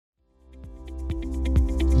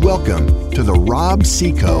Welcome to the Rob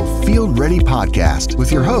Seco Field Ready Podcast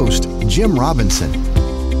with your host, Jim Robinson.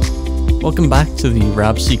 Welcome back to the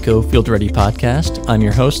Rob Seco Field Ready Podcast. I'm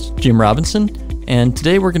your host, Jim Robinson, and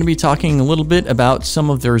today we're going to be talking a little bit about some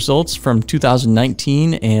of the results from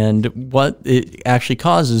 2019 and what it actually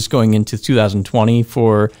causes going into 2020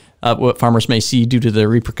 for what farmers may see due to the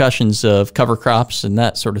repercussions of cover crops and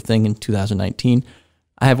that sort of thing in 2019.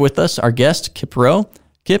 I have with us our guest, Kip Rowe.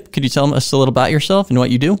 Kip, could you tell us a little about yourself and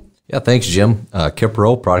what you do? Yeah, thanks, Jim. Kip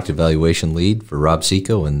Rowe, Product Evaluation Lead for Rob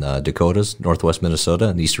Seco in Dakotas, Northwest Minnesota,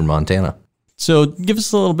 and Eastern Montana. So give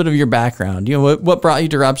us a little bit of your background. You know, what brought you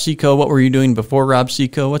to Rob Seco? What were you doing before Rob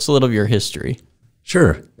Seco? What's a little of your history?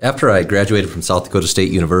 Sure. After I graduated from South Dakota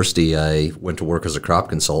State University, I went to work as a crop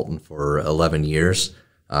consultant for 11 years.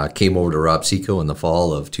 Came over to Rob Seco in the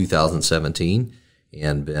fall of 2017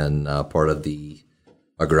 and been part of the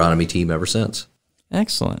agronomy team ever since.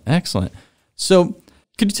 Excellent. So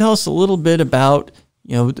could you tell us a little bit about,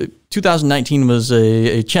 2019 was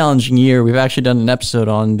a challenging year. We've actually done an episode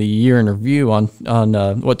on the year in review on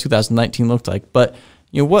what 2019 looked like. But,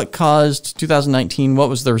 what caused 2019? What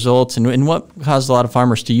was the results? And what caused a lot of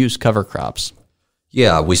farmers to use cover crops?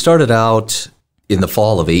 Yeah, we started out in the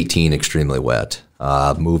fall of 18 extremely wet.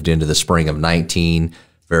 Moved into the spring of 19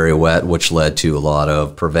 very wet, which led to a lot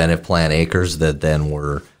of preventive plant acres that then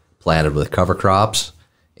were planted with cover crops.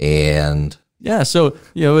 And yeah, so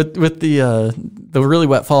with the really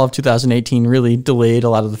wet fall of 2018 really delayed a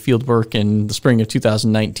lot of the field work in the spring of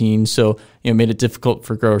 2019. So made it difficult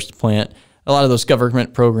for growers to plant. A lot of those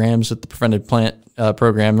government programs with the preventive plant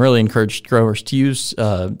program really encouraged growers to use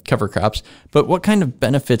cover crops. But what kind of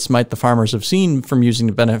benefits might the farmers have seen from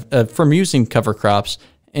using cover crops,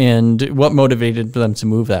 and what motivated them to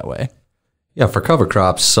move that way? Yeah, for cover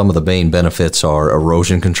crops, some of the main benefits are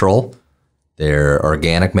erosion control, their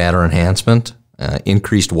organic matter enhancement,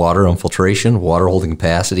 increased water infiltration, water holding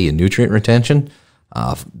capacity, and nutrient retention.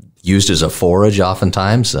 Used as a forage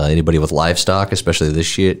oftentimes. Anybody with livestock, especially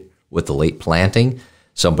this year with the late planting,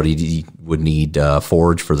 somebody would need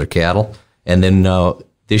forage for their cattle. And then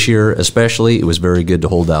this year especially, it was very good to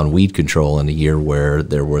hold down weed control in a year where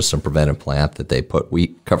there was some preventive plant that they put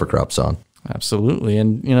wheat cover crops on. Absolutely.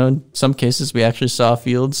 And, in some cases, we actually saw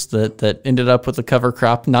fields that ended up with a cover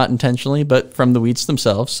crop, not intentionally, but from the weeds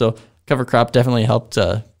themselves. So cover crop definitely helped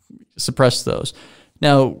suppress those.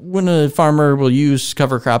 Now, when a farmer will use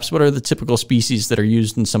cover crops, what are the typical species that are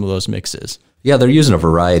used in some of those mixes? Yeah, they're using a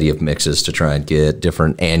variety of mixes to try and get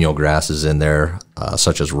different annual grasses in there,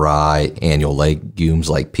 such as rye, annual legumes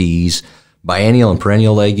like peas, biennial and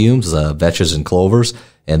perennial legumes, vetches and clovers,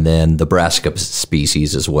 and then the brassica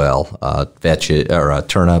species as well,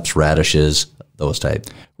 turnips, radishes, those type.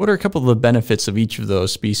 What are a couple of the benefits of each of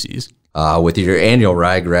those species? With your annual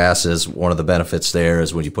ryegrasses, one of the benefits there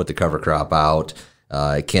is when you put the cover crop out,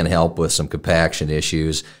 it can help with some compaction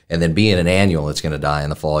issues. And then being an annual, it's going to die in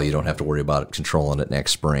the fall. You don't have to worry about controlling it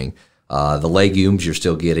next spring. The legumes, you're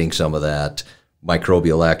still getting some of that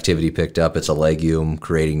microbial activity picked up. It's a legume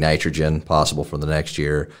creating nitrogen possible for the next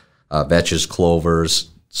year. Vetches, clovers,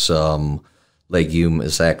 some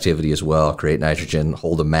leguminous activity as well, create nitrogen,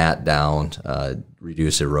 hold a mat down,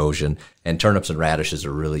 reduce erosion. And turnips and radishes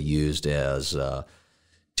are really used as to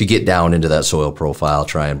get down into that soil profile,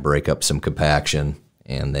 try and break up some compaction.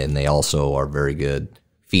 And then they also are very good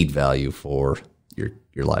feed value for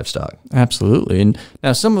your livestock. Absolutely. And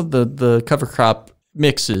now some of the cover crop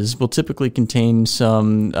mixes will typically contain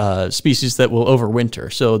some species that will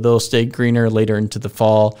overwinter. So they'll stay greener later into the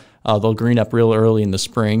fall. They'll green up real early in the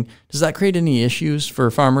spring. Does that create any issues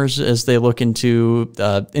for farmers as they look into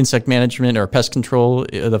insect management or pest control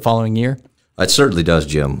the following year? It certainly does,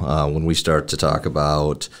 Jim. When we start to talk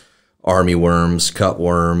about armyworms,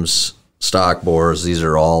 cutworms, stalk borers, these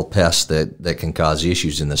are all pests that can cause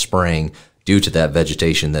issues in the spring due to that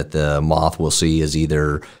vegetation that the moth will see is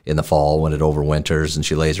either in the fall when it overwinters and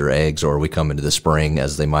she lays her eggs, or we come into the spring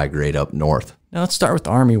as they migrate up north. Now let's start with the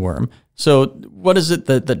armyworm. So what is it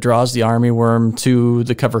that draws the armyworm to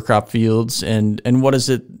the cover crop fields, and when is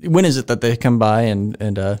it that they come by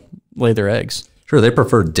and lay their eggs? Sure, they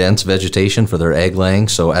prefer dense vegetation for their egg laying.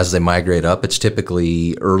 So as they migrate up, it's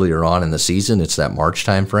typically earlier on in the season. It's that March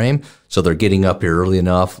time frame. So they're getting up here early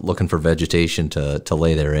enough, looking for vegetation to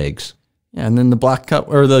lay their eggs. Yeah, and then the black cut,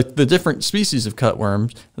 or the different species of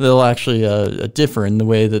cutworms, they'll actually differ in the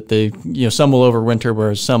way that they, some will overwinter,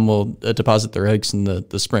 whereas some will deposit their eggs in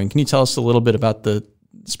the spring. Can you tell us a little bit about the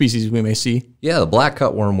species we may see? Yeah, the black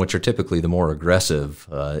cutworm, which are typically the more aggressive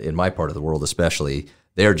in my part of the world especially,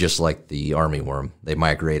 they're just like the armyworm. They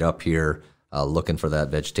migrate up here looking for that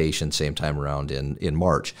vegetation same time around in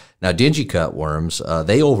March. Now, dingy cutworms,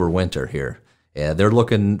 they overwinter here. Yeah, they're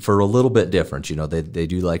looking for a little bit different. They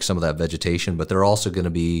do like some of that vegetation, but they're also going to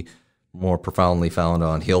be more profoundly found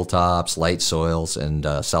on hilltops, light soils, and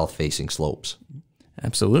south-facing slopes.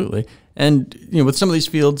 Absolutely. And with some of these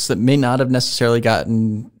fields that may not have necessarily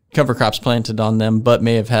gotten cover crops planted on them, but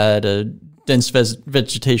may have had a dense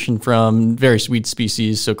vegetation from various weed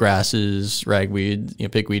species, so grasses, ragweed,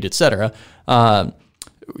 pigweed, etc.,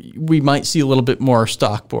 we might see a little bit more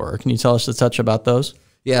stalk borer. Can you tell us a touch about those?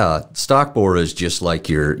 Yeah, stalk borer is just like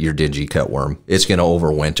your dingy cutworm. It's going to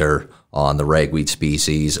overwinter on the ragweed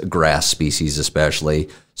species, grass species especially.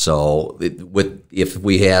 So if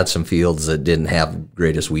we had some fields that didn't have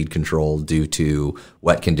greatest weed control due to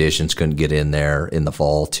wet conditions, couldn't get in there in the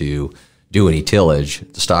fall to do any tillage,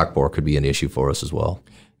 the stalk borer could be an issue for us as well.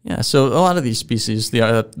 Yeah, so a lot of these species, the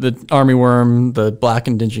armyworm, the black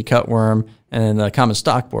and dingy cutworm, and the common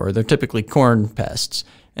stalk borer, they're typically corn pests.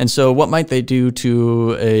 And so what might they do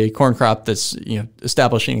to a corn crop that's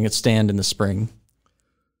establishing its stand in the spring?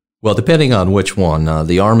 Well, depending on which one,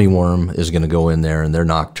 the armyworm is going to go in there, and they're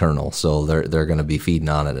nocturnal, so they're going to be feeding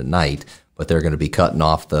on it at night, but they're going to be cutting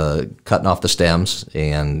off the stems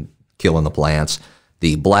and killing the plants.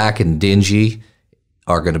 The black and dingy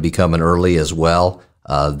are going to be coming early as well.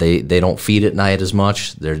 They don't feed at night as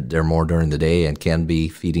much. They're more during the day and can be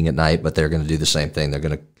feeding at night, but they're going to do the same thing. They're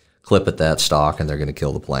going to clip at that stalk, and they're going to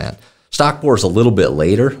kill the plant. Stalk borer is a little bit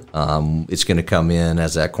later. It's going to come in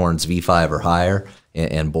as that corn's V5 or higher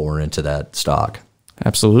and bore into that stalk.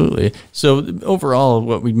 Absolutely. So overall,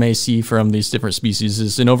 what we may see from these different species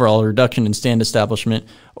is an overall reduction in stand establishment,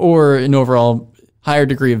 or an overall higher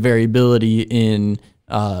degree of variability in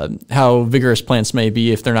how vigorous plants may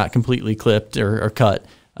be if they're not completely clipped or cut.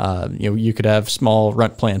 You could have small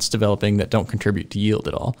runt plants developing that don't contribute to yield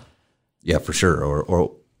at all. Yeah, for sure.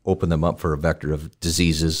 Or open them up for a vector of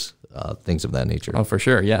diseases, things of that nature. Oh, for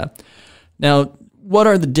sure, yeah. Now, what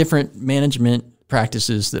are the different management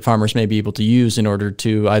practices that farmers may be able to use in order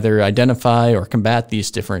to either identify or combat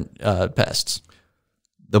these different pests?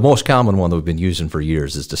 The most common one that we've been using for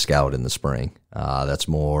years is to scout in the spring. That's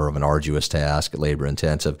more of an arduous task, labor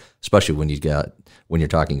intensive, especially when you're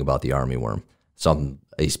talking about the armyworm.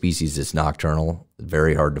 A species that's nocturnal,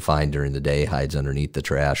 very hard to find during the day, hides underneath the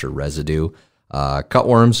trash or residue.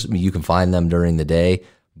 Cutworms, you can find them during the day,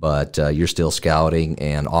 but you're still scouting,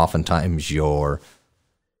 and oftentimes you're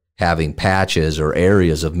having patches or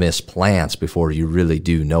areas of missed plants before you really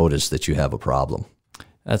do notice that you have a problem.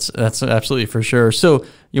 That's absolutely for sure. So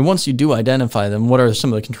once you do identify them, what are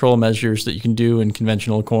some of the control measures that you can do in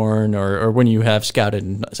conventional corn or when you have scouted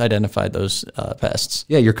and identified those pests?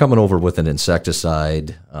 Yeah, you're coming over with an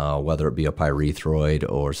insecticide, whether it be a pyrethroid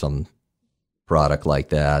or some product like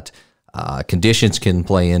that. Conditions can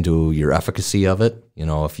play into your efficacy of it.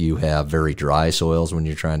 If you have very dry soils when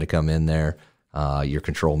you're trying to come in there, your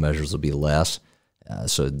control measures will be less.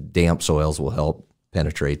 So damp soils will help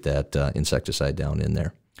penetrate that insecticide down in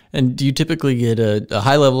there. And do you typically get a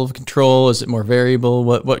high level of control? Is it more variable?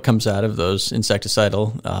 What comes out of those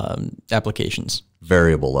insecticidal applications?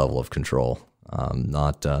 Variable level of control,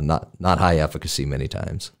 not high efficacy many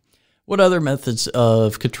times. What other methods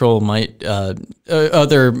of control might,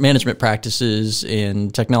 other management practices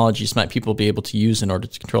and technologies might people be able to use in order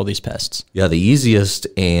to control these pests? Yeah, the easiest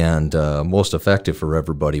and most effective for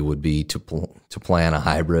everybody would be to plant a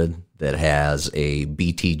hybrid that has a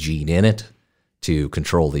BT gene in it to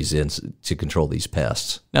control these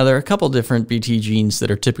pests. Now, there are a couple different BT genes that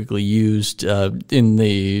are typically used in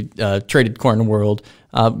the traded corn world.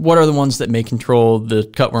 What are the ones that may control the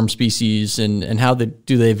cutworm species, and how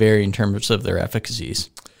do they vary in terms of their efficacies?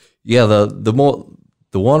 Yeah, the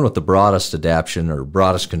one with the broadest adaptation or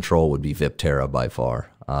broadest control would be Viptera by far.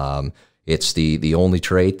 It's the only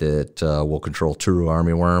trait that will control true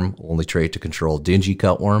armyworm, only trait to control dingy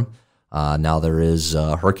cutworm. Now there is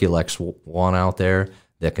Herculex one out there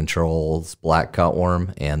that controls black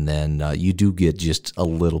cutworm, and then you do get just a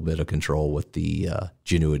little bit of control with the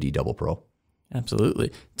Genuity Double Pro.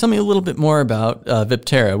 Absolutely. Tell me a little bit more about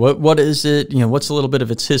Viptera. What is it? What's a little bit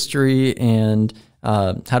of its history, and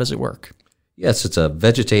how does it work? Yes, it's a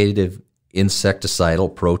vegetative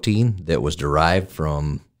insecticidal protein that was derived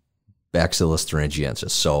from Bacillus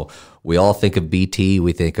thuringiensis. So we all think of BT,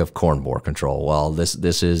 we think of corn borer control. Well, this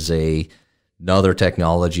is another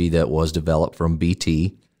technology that was developed from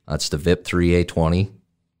BT. It's the VIP3A20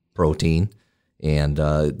 protein, and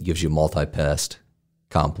gives you multi-pest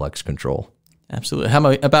complex control. Absolutely.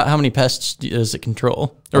 About how many pests does it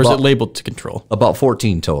control? Or is it labeled to control? About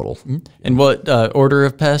 14 total. Mm-hmm. And what order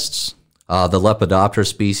of pests? The Lepidoptera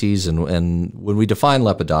species, and when we define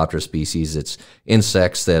Lepidoptera species, it's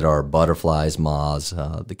insects that are butterflies, moths,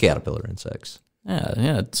 the caterpillar insects.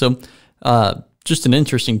 Yeah. So just an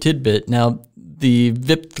interesting tidbit. Now, the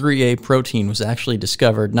VIP3A protein was actually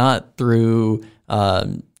discovered not through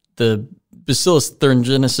the Bacillus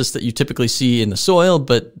thuringiensis that you typically see in the soil,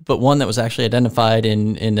 but one that was actually identified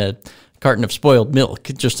in a carton of spoiled milk.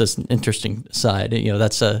 Just as an interesting side, it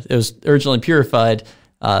was originally purified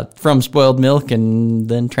from spoiled milk and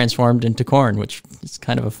then transformed into corn, which is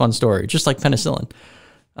kind of a fun story, just like penicillin.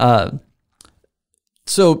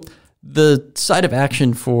 So the site of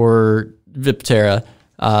action for Viptera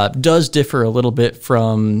does differ a little bit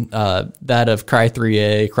from that of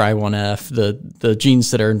Cry3A, Cry1F, the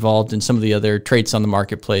genes that are involved in some of the other traits on the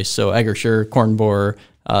marketplace. So Agrisure, corn borer,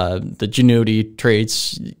 the genuity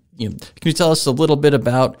traits. Can you tell us a little bit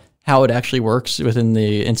about how it actually works within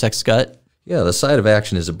the insect's gut? Yeah, the site of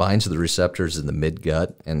action is it binds to the receptors in the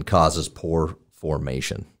midgut and causes pore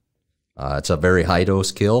formation. It's a very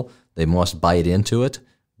high-dose kill. They must bite into it,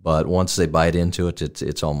 but once they bite into it,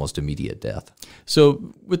 it's almost immediate death.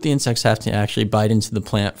 So would the insects have to actually bite into the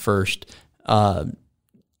plant first?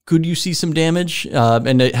 Could you see some damage?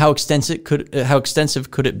 And how extensive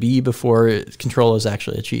could it be before control is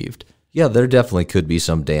actually achieved? Yeah, there definitely could be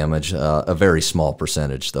some damage, a very small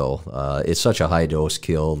percentage, though. It's such a high-dose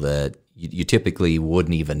kill that you typically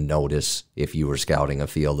wouldn't even notice if you were scouting a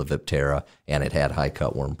field of Viptera and it had high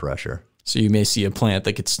cutworm pressure. So you may see a plant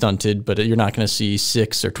that gets stunted, but you're not going to see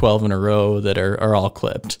 6 or 12 in a row that are all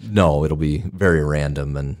clipped. No, it'll be very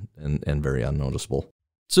random and very unnoticeable.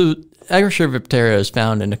 So Agrisure Viptera is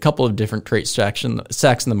found in a couple of different trait stacks in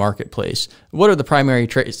the marketplace. What are the primary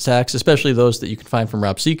trait stacks, especially those that you can find from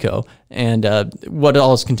Robseco, and what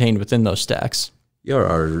all is contained within those stacks? Yeah,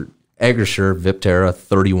 our Agrisure Viptera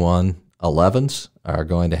 3111s are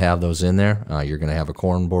going to have those in there. You're going to have a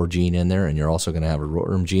corn borer gene in there, and you're also going to have a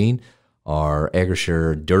rootworm gene. Our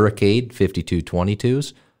Agrisure Duracade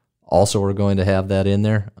 5222s also are going to have that in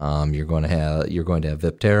there. You're going to have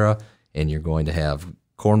Viptera, and you're going to have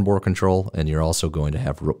corn borer control, and you're also going to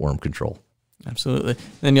have rootworm control. Absolutely.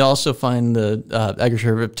 Then you'll also find the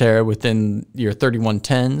Agrisure Viptera within your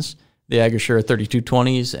 3110s, the Agrisure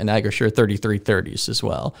 3220s, and Agrisure 3330s as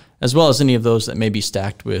well as any of those that may be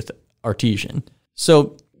stacked with artesian.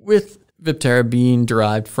 So with Viptera being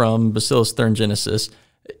derived from Bacillus thuringiensis,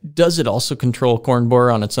 does it also control corn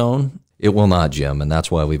borer on its own? It will not, Jim, and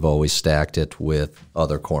that's why we've always stacked it with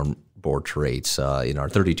other corn borer traits. In our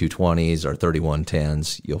 3220s, our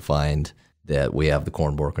 3110s, you'll find that we have the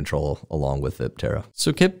corn borer control along with Viptera.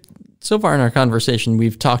 So Kip, so far in our conversation,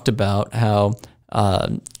 we've talked about how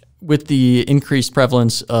with the increased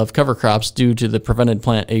prevalence of cover crops due to the prevented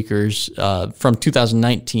plant acres from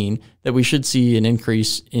 2019, that we should see an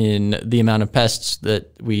increase in the amount of pests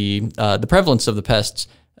that the prevalence of the pests,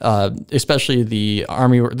 especially the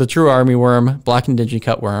true armyworm, black and dingy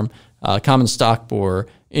cutworm, common stalk borer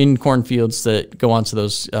in cornfields that go onto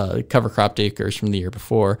those cover cropped acres from the year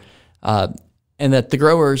before. And that the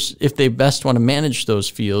growers, if they best want to manage those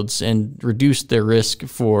fields and reduce their risk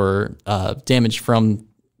for damage from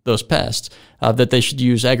those pests, that they should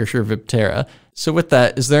use Agrisure Viptera. So with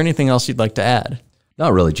that, is there anything else you'd like to add?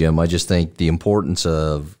 Not really, Jim. I just think the importance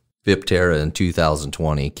of Viptera in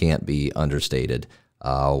 2020 can't be understated.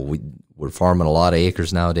 We're farming a lot of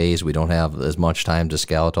acres nowadays. We don't have as much time to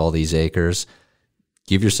scout all these acres.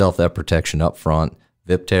 Give yourself that protection up front.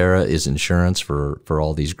 Viptera is insurance for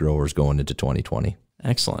all these growers going into 2020.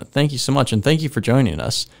 Excellent. Thank you so much, and thank you for joining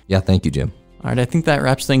us. Yeah, thank you, Jim. All right, I think that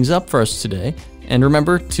wraps things up for us today. And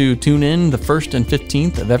remember to tune in the 1st and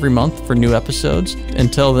 15th of every month for new episodes.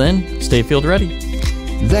 Until then, stay field ready.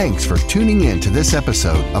 Thanks for tuning in to this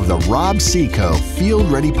episode of the Robseco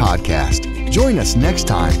Field Ready Podcast. Join us next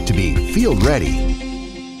time to be field ready.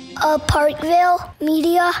 A Parkville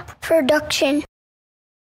Media Production.